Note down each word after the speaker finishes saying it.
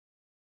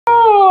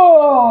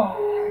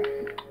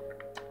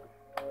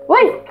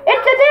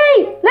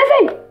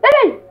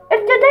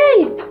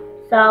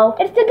So?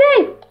 It's the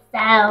day.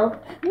 So?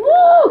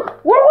 Woo!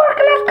 We're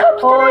working as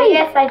cops Oh, today.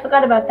 yes, I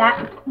forgot about that.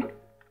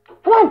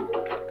 Come on.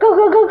 Go,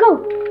 go, go, go.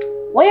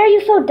 Why are you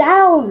so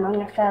down on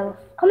yourself?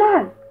 Come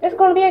on. It's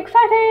going to be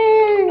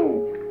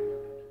exciting.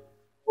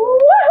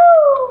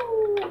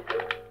 Woohoo!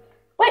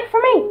 Wait for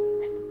me.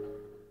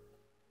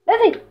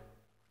 Lizzie.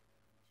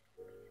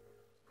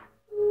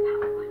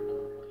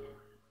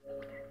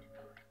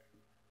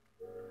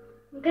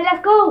 Okay,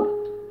 let's go.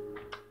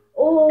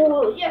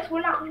 Oh, yes,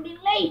 we're not going to be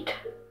late.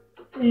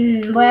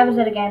 Where was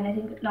it again? I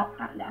think, no,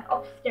 not there.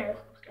 Upstairs.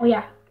 Oh,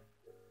 yeah.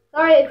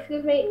 Sorry,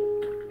 excuse me.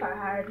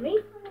 Pardon me.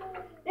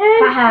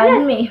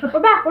 Pardon me. We're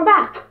back.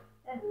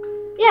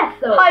 Yes,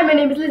 so. Hi, my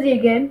name is Lizzie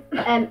again.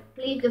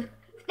 Please just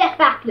step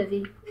back,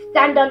 Lizzie.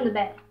 Stand on the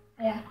bed.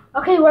 Yeah.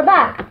 Okay, we're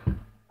back.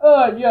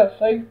 Yes,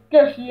 I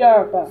guess you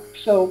are back.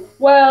 So,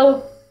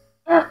 well,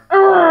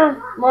 I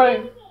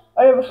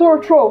have a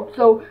sore throat,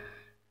 so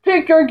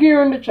take your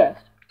gear in the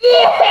chest.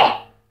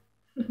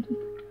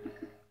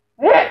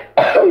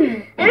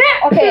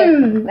 Okay,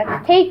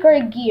 let's take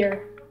our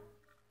gear.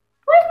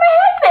 Where's my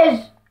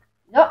helmet?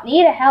 You don't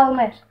need a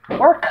helmet.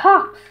 We're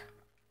cops.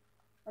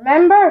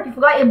 Remember? You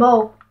forgot your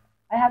bow.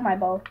 I have my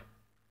bow.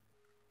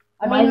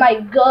 I mean my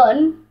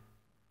gun.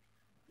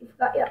 You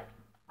forgot your...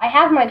 I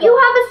have my gun. You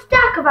have a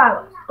stack of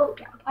arrows. Oh,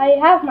 yeah. I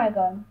have my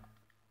gun.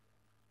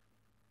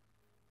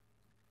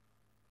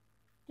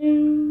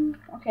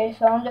 Okay,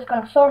 so I'm just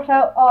gonna sort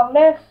out all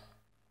this.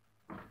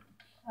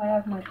 I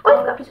have my Oh, I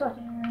forgot to sort.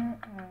 there and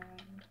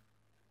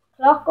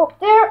clock up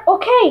there.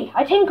 Okay,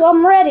 I think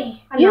I'm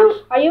ready. I'm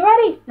not. Are you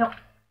ready? No.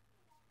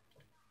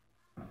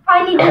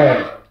 I need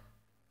to...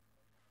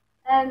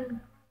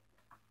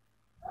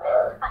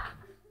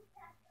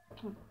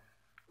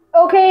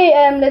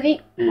 Okay,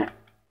 Lizzie.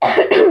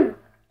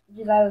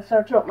 Because I was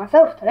sore throat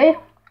myself today.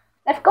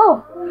 Let's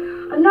go.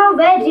 I'm not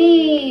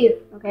ready.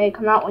 Okay,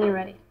 come out when you're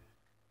ready.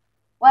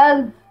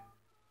 Well,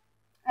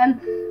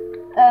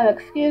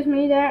 excuse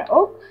me there.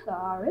 Oh,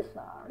 sorry.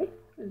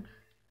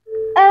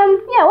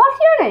 Yeah, what's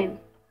your name?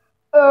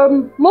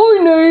 My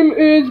name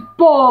is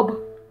Bob.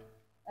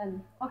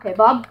 Okay,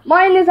 Bob.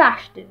 Mine is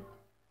Ashton.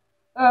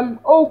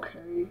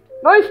 Okay.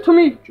 Nice to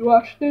meet you,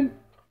 Ashton.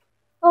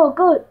 Oh,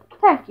 good.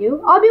 Thank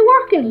you. I'll be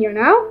working here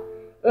now.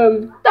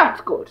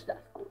 That's good.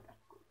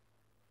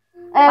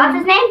 What's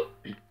his name?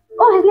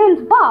 Oh, his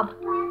name's Bob.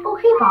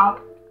 Okay, Bob.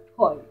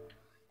 Hi.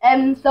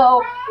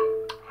 So,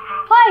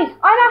 hi,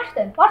 I'm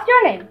Ashton. What's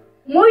your name?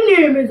 My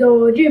name is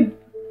Jim.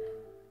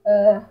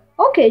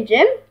 Okay,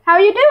 Jim. How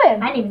are you doing?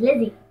 My name is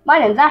Lizzie. My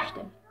name's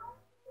Ashton.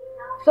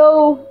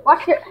 So,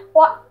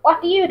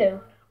 what do you do?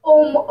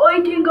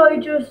 I think I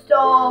just,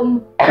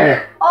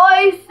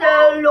 I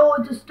sell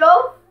loads of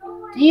stuff.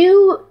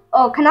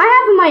 Can I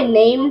have my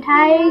name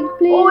tag,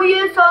 please? Oh,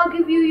 yes, I'll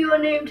give you your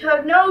name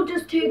tag now.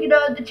 Just take it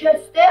out of the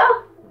chest there.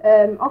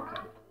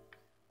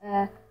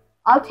 Okay.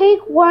 I'll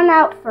take one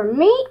out for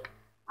me,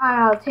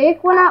 and I'll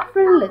take one out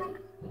for Lizzie.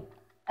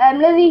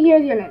 Lizzie,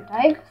 here's your name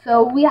tag.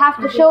 So we have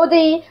to show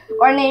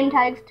our name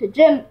tags to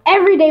Jim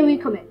every day we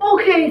come in.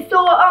 Okay,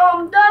 so,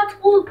 that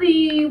will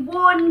be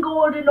one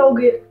golden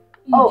nugget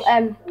each. Oh,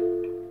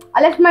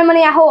 I left my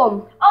money at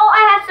home. Oh,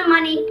 I have some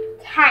money.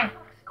 Thanks.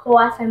 Of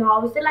course, I'm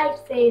always a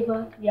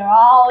lifesaver. You're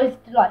always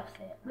the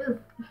lifesaver.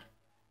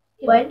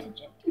 Bye to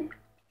Jim.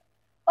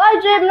 Bye,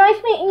 Jim.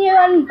 Nice meeting you,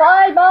 and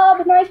bye,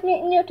 Bob. Nice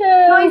meeting you too.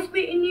 Nice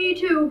meeting you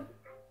too.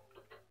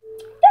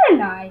 They're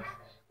nice.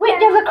 Wait,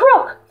 there's a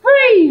crook.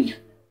 Freeze.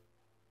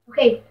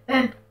 Okay.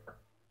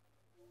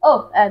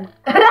 Oh, I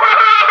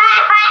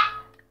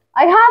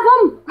have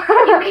him.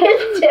 You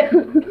killed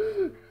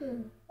him.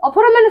 I'll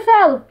put him in a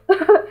cell.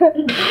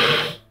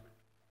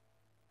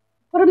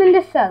 Put him in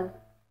this cell.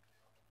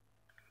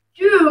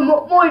 Jim,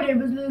 my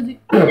name is Lizzie.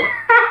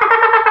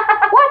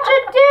 What you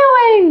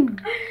doing?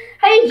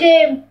 Hey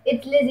Jim,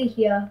 it's Lizzie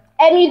here.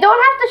 And you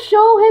don't have to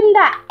show him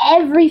that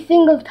every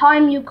single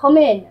time you come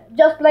in.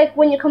 Just like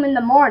when you come in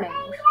the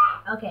mornings.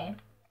 Okay.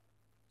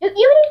 You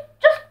can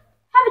just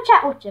have a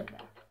chat with Jim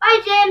there.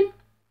 Bye Jim.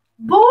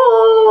 Boy!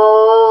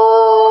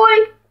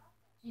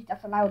 Jeez,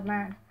 that's a loud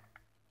man.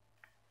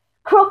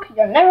 Crook,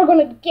 you're never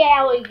gonna get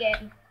out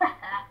again.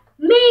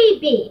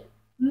 Maybe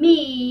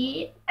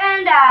me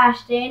and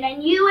Ashton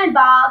and you and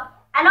Bob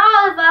and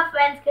all of our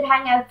friends could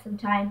hang out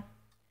sometime.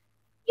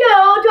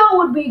 Yeah, that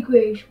would be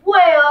great.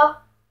 Where?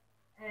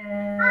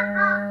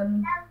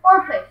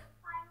 Our place.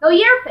 No,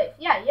 your place.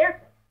 Yeah, your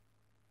place.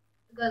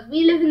 Because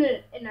we live in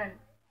an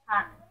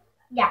apartment.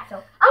 Yeah, so.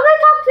 I'm gonna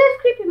talk to this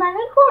creepy man in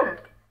the corner.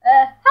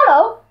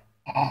 Hello.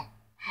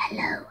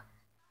 Hello.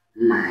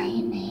 My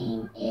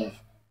name is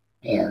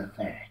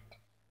Bilbert.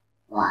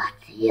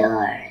 What's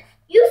yours?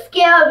 You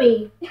scare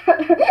me.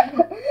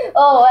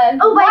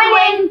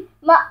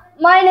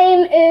 My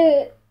name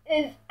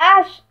is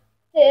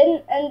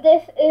Ashton, and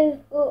this is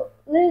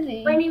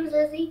Lizzie. My name is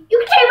Lizzie. You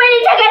can take my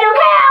name tag, I don't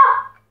care.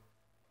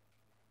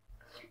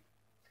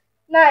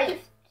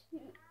 Nice to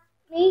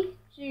meet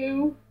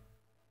you,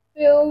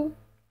 Bill.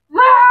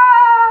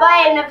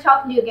 Bye, I'm never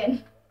talking to you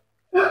again.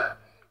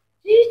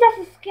 Jeez, that's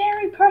a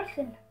scary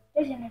person,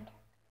 isn't it?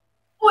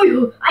 Why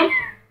do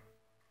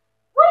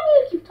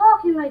you keep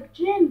talking like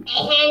Jim?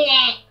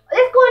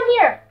 Let's go in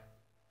here.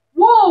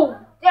 Whoa!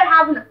 They're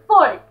having a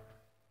fight.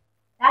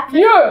 That's it.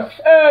 Yes,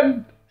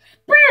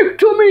 speak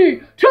to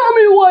me! Tell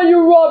me why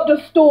you robbed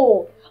the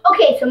store!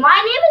 Okay, so my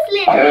name is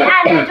Lizzie, and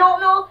I don't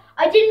know.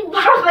 I didn't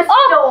rob a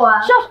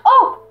store. Shut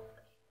up!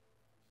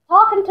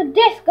 Talking to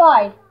this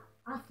guy.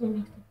 I'll stand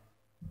next to him.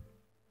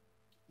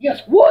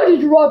 Yes, why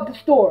did you rob the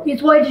store?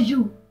 Yes, why did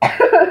you?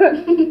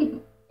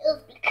 It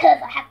was because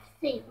I had to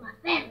save my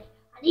family.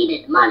 I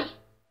needed money.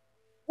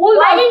 Well,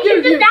 Why that didn't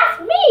you gives just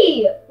ask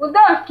me? Well,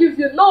 that gives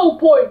you no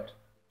point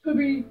to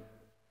be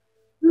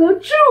you. You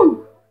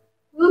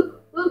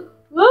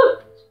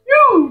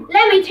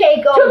Let me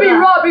take over. to be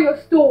robbing a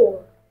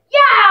store.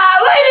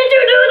 Yeah, why did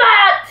you do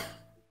that?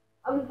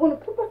 I'm gonna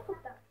put my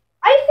foot down.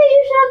 I say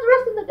you should have the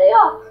rest of the day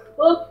off.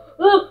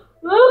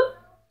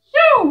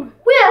 You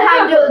We'll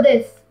handle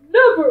this.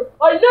 never.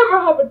 I never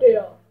have a day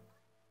off.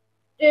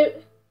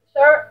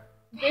 Sir,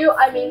 Excuse.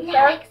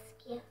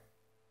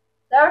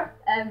 sir,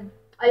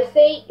 I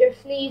say you're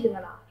sneezing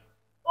a lot.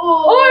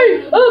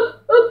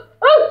 Oh,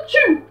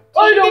 Achoo! I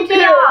take don't the day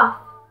care. off.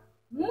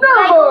 Can I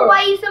go Never.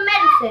 buy you some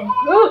medicine?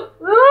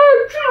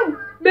 Achoo!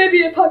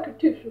 Maybe a pack of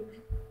tissues.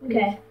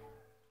 Okay.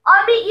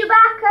 I'll meet you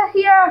back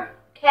here.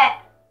 Okay.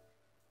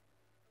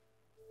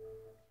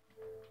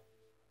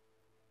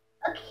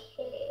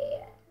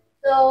 Okay.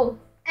 So,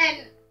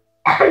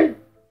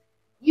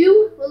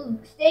 you will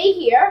stay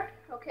here,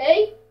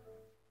 okay?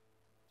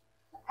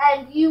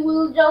 And you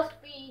will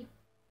just be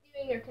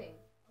doing your thing,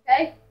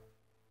 okay?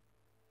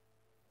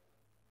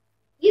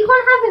 He's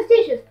gonna have his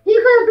tissues.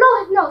 He's gonna blow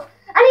his nose,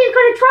 and he's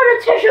gonna throw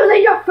the tissues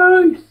in your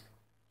face.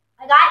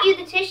 I got you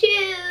the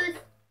tissues.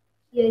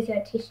 Here's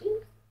your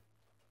tissues.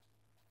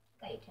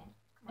 I got you 10.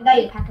 I got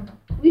you a pack of them.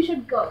 We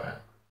should go.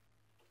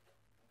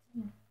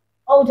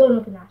 Oh, don't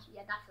open that.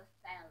 Yeah, that's a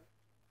spell.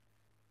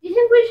 Do you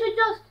think we should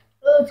just?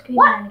 Oh, it's green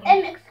What?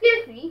 again.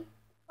 Excuse me.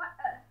 What?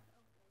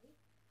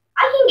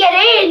 I can get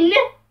in.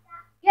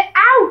 Get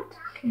out.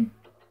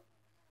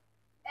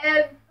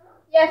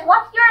 Yes.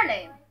 What's your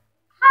name?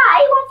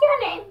 Hi, what's your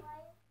name?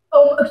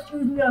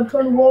 Excuse me, I'm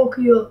trying to walk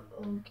here.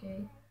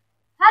 Okay.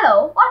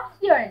 Hello.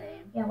 What's your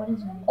name? Yeah, what is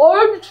your name?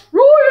 I'm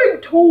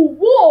trying to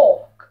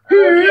walk.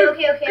 Okay.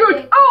 Get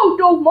out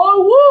of my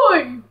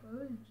way.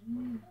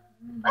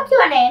 What's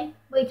your name?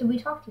 Wait, did we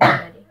talk to you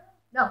already?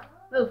 No.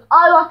 Move.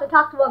 I want to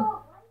talk to him.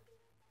 Oh,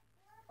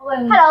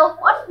 wait, Hello.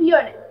 What's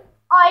your name?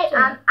 I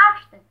am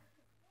Ashton.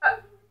 I'm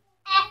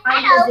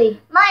Hello.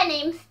 Lizzie. My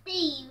name's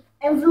Steve.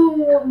 And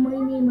so my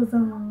name is what's my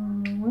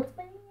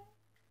name?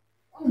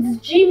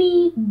 It's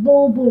Jimmy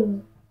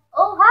Bobo.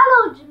 Oh,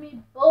 hello,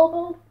 Jimmy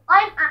Bobo.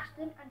 I'm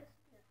Ashton, and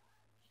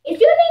Is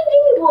your name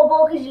Jimmy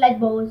Bobo because you like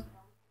bows?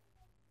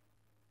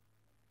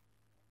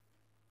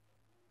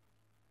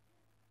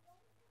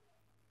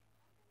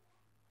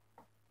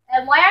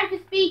 why aren't you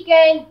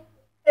speaking?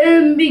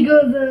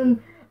 Because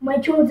my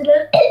throat's a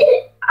little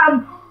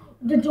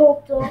the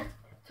doctor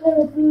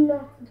told me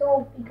not to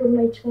talk because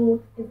my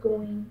throat is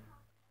going.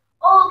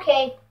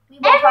 Okay, we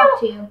will talk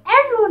to you.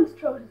 Everyone's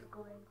throat is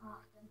going,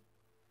 Austin.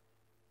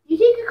 You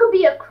think it could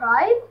be a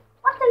crime?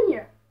 What's in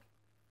here?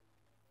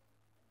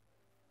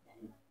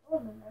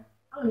 I'm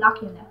gonna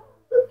lock you in there.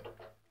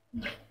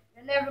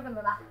 You're never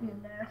gonna lock me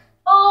in there.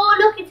 Oh,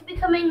 look, it's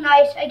becoming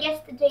night. I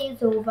guess the day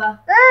is over.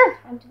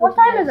 Time to go What to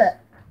time is bed. it?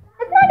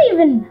 It's not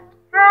even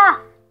half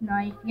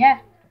night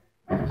yet.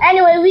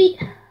 Anyway,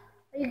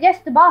 I guess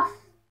the boss.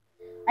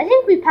 I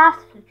think we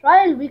passed the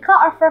trial. We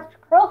caught our first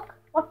crook.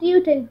 What do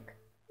you think?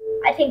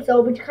 I think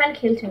so, but you kind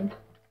of killed him.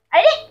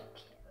 I didn't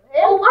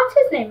kill Oh, him. what's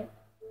his name?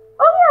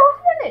 Oh yeah,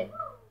 what's your name?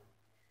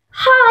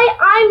 Hi,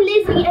 I'm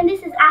Lizzie, and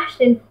this is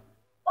Ashton.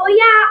 Oh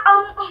yeah,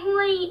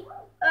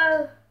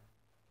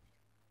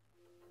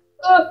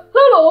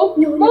 Hello.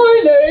 No.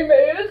 My name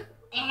is.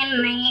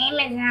 And my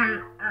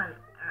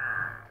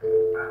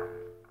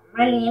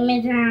name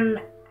is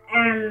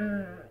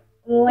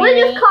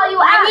We'll just call you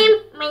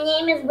Anne. my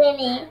name is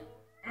Winnie.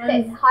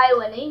 Okay, hi,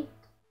 Winnie.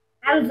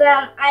 And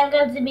I'm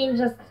going to be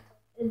just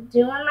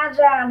doing my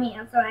job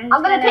here. So I'm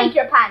I'm gonna take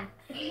your pen.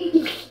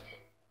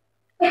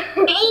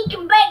 Ain't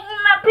back in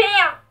my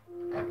pants.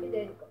 Okay,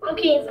 there you go.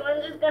 Okay, so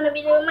I'm just gonna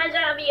be doing my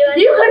job here.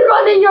 You can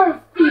run in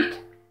your feet.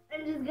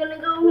 I'm just gonna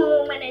go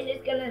home and I'm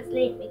just gonna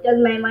sleep because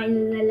my mind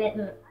is a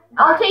little.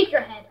 I'll take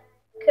your head.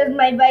 Because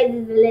my voice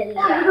is a little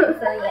dark.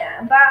 So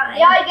yeah, bye.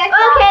 Yeah, I guess.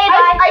 Okay,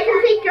 bye. I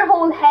can take your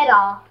whole head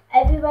off.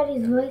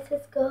 everybody's voice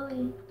is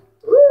going.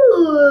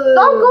 Ooh.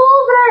 Don't go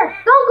over there.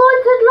 Don't go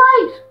into the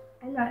light.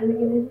 I'm not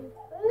looking at his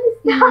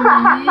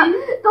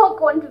Don't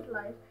go into the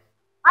light.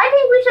 I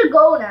think we should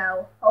go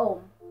now.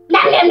 Home.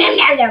 Nom nom nom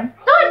nom nom.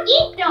 Don't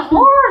eat the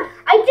horse.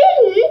 I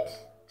didn't.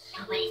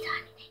 Nobody's on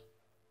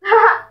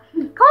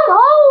anything. Come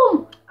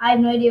home. I have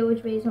no idea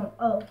which way is home.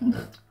 Oh,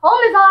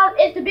 Home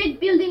is the big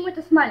building with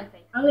the smiley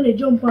face. I'm gonna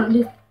jump on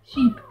this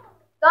sheep.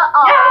 The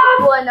eye,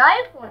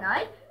 one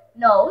eye,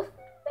 nose,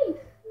 face.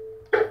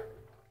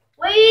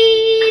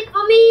 Wait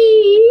for me.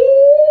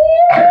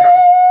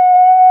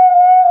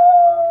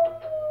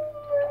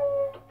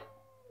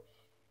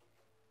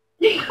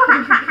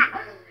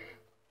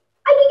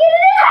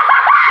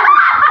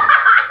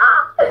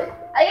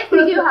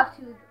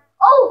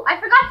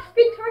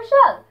 speak to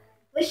Rochelle.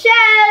 Michelle!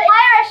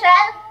 Hi,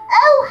 Rochelle.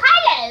 Oh,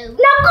 hello.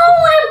 Now go!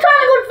 I'm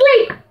trying to go to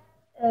sleep!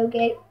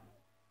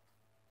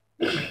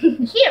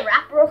 Is she a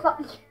rapper or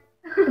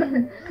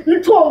something?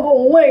 Let's all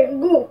go away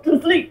and go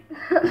to sleep.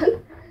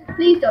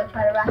 Please don't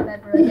try to rap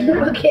ever again.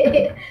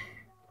 Okay.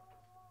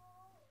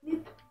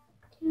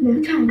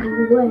 No, try and go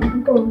away.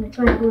 I'm going to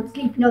try and go to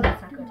sleep. No,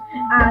 that's not good.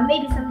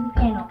 Maybe some of the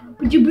piano.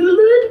 You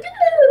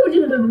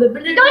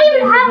don't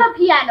even have a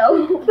piano.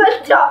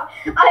 But stop.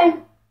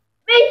 I'm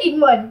making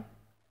one.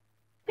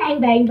 Bang,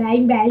 bang,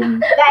 bang, bang. Bang,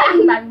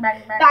 Bang, bang,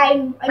 bang.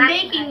 bang. I'm Bang,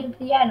 making a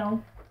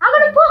piano. I'm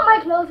gonna put my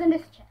clothes in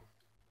this chest.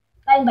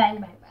 Bang,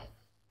 bang, bang, bang.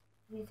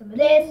 Need some of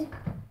this.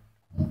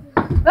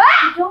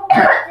 Ah! Don't put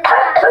this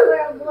back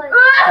where it was.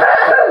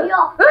 Yo,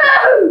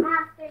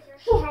 after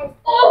your head.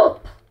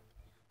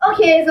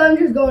 Okay, so I'm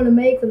just going to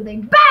make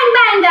something. Bang,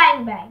 bang,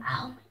 bang, bang.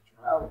 Oh,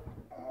 my throat.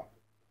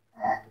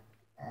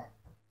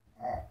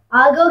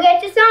 I'll go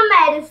get you some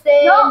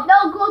medicine.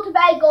 No, go to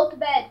bed, go to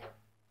bed.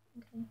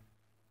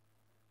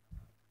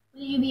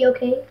 Will you be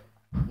okay?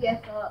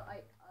 Yes,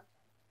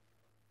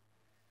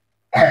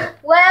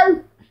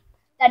 well,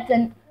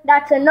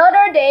 that's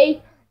another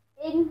day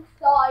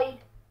inside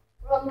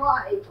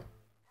Fermoy.